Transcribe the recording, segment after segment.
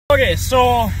Okay,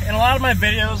 so in a lot of my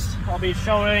videos, I'll be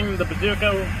showing the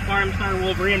Bazooka Farmstar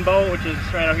Wolverine boat, which is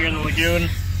right out here in the lagoon.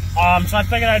 So I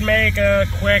figured I'd make a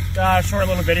quick, short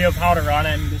little video of how to run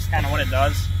it and just kind of what it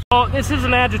does. So this is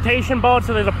an agitation boat,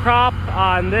 so there's a prop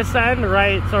on this end,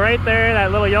 right? So right there,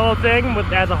 that little yellow thing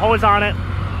has a hose on it,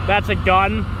 that's a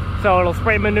gun. So it'll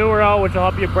spray manure out, which will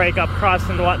help you break up crust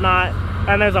and whatnot.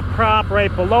 And there's a prop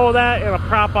right below that and a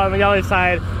prop on the other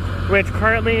side, which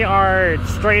currently are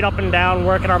straight up and down,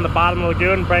 working on the bottom of the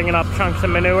lagoon, bringing up chunks of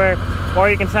manure. Or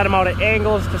you can set them out at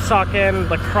angles to suck in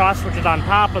the crust, which is on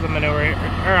top of the manure,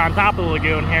 or on top of the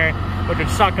lagoon here, which would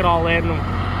suck it all in,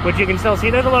 which you can still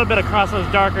see. There's a little bit of crust,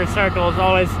 those darker circles.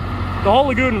 Always, the whole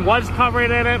lagoon was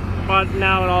covered in it, but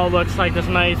now it all looks like this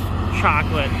nice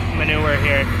chocolate manure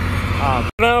here.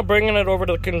 Now bringing it over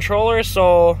to the controller,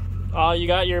 so you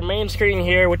got your main screen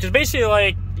here, which is basically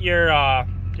like your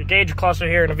gauge cluster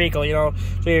here in a vehicle, you know.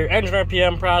 So your engine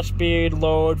RPM, prop speed,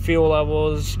 load, fuel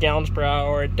levels, gallons per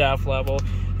hour, depth level.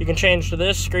 You can change to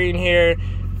this screen here.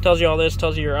 Tells you all this,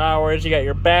 tells you your hours. You got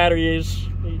your batteries.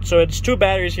 So it's 2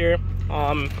 batteries here.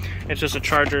 It's just a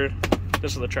charger.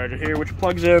 This is the charger here, which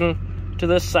plugs in to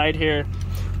this side here.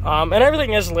 And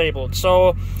everything is labeled.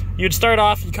 So you'd start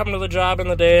off, you come to the job in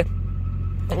the day,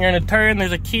 and you're gonna turn,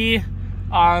 there's a key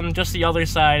on just the other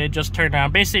side. It just turned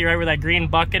around, basically right where that green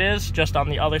bucket is, just on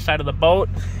the other side of the boat.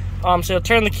 So you'll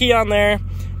turn the key on there,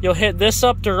 you'll hit this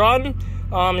up to run,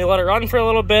 you'll let it run for a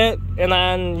little bit, and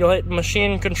then you'll hit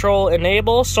machine control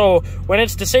enable. So when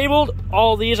it's disabled,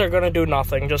 all these are going to do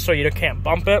nothing, just so you can't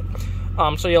bump it.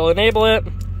 So you'll enable it.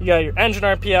 You got your engine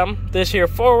RPM. This here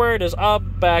forward is up,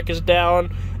 back is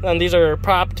down, and these are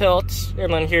prop tilts,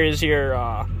 and then here's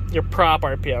your prop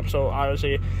RPM. So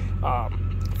obviously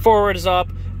forward is up,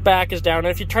 back is down. And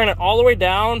if you turn it all the way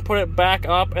down, put it back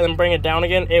up, and then bring it down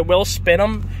again, it will spin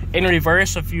them in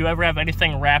reverse. If you ever have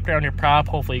anything wrapped around your prop,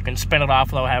 hopefully you can spin it off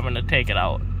without having to take it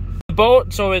out. The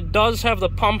boat, so it does have the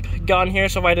pump gun here.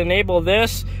 So if I'd enable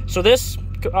this, so this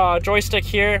joystick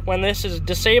here, when this is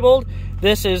disabled,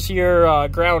 this is your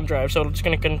ground drive. So it's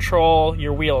going to control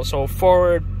your wheels. So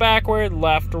forward, backward,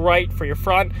 left, right for your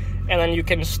front, and then you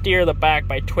can steer the back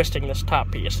by twisting this top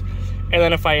piece. And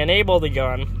then if I enable the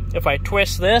gun, if I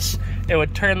twist this, it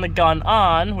would turn the gun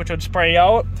on, which would spray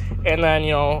out, and then,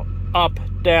 you know, up,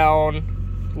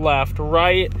 down, left,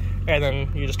 right, and then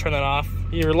you just turn that off.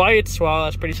 Your lights, well,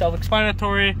 that's pretty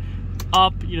self-explanatory.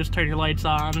 Up, you just turn your lights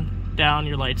on, down,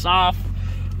 your lights off.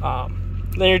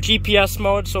 Then your GPS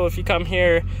mode, so if you come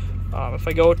here, if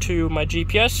I go to my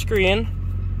GPS screen,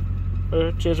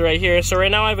 which is right here. So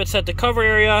right now I have it set to cover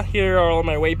area. Here are all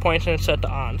my waypoints, and it's set to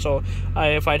on. So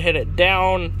if I'd hit it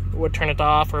down, it would turn it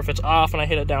off, or if it's off and I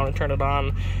hit it down and turn it on.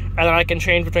 And then I can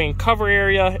change between cover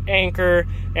area, anchor,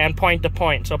 and point to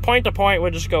point. So point to point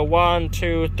would just go 1,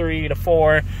 2, 3 to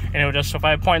 4, and it would just, so if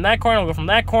I point in that corner, it'll go from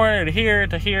that corner to here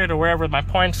to wherever my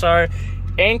points are.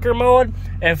 Anchor mode,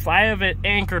 if I have it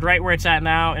anchored right where it's at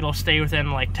now, it'll stay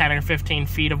within like 10 or 15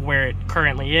 feet of where it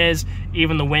currently is.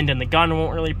 Even the wind and the gun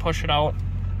won't really push it out.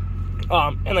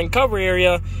 And then cover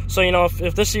area, so you know,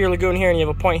 if this is your lagoon here and you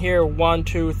have a point here, 1,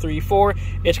 2, 3, 4,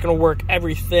 it's going to work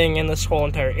everything in this whole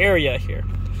entire area here.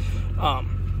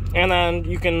 And then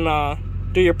you can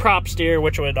do your prop steer,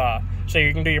 which would so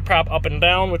you can do your prop up and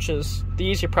down, which is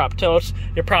these, your prop tilts.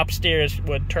 Your prop steers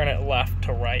would turn it left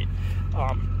to right.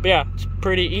 But yeah, it's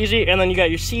pretty easy. And then you got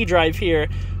your C drive here,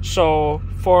 so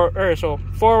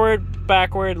forward,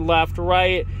 backward, left,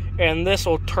 right, and this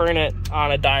will turn it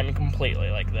on a dime completely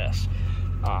like this.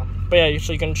 But yeah,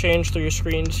 so you can change through your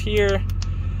screens here.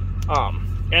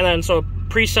 And then so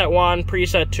preset 1,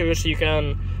 preset 2, so you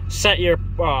can set your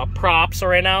props. So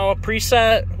right now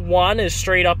preset 1 is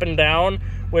straight up and down,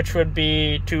 which would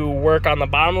be to work on the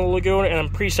bottom of the lagoon, and then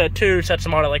preset 2 sets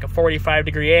them out at like a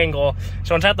 45-degree angle.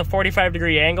 So when it's at the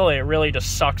 45-degree angle, it really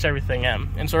just sucks everything in.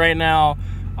 And so right now,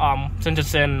 since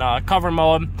it's in cover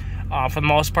mode, for the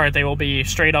most part, they will be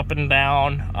straight up and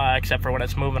down, except for when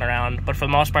it's moving around. But for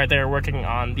the most part, they're working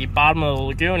on the bottom of the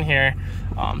lagoon here,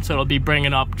 so it'll be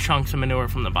bringing up chunks of manure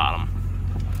from the bottom.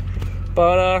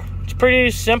 But it's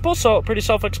pretty simple, so pretty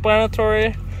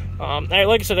self-explanatory. Like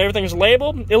I said, everything's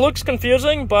labeled. It looks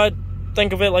confusing, but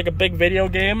think of it like a big video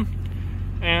game.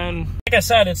 And like I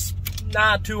said, it's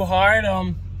not too hard.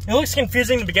 It looks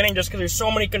confusing in the beginning just because there's so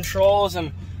many controls,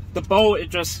 and the boat,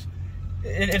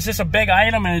 it's just a big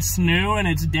item, and it's new and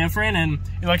it's different, and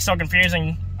it looks so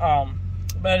confusing.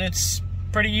 But it's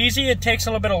pretty easy. It takes a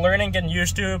little bit of learning, getting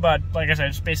used to, but like I said,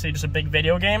 it's basically just a big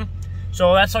video game.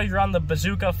 So that's how you run the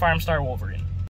Bazooka Farmstar Wolverine.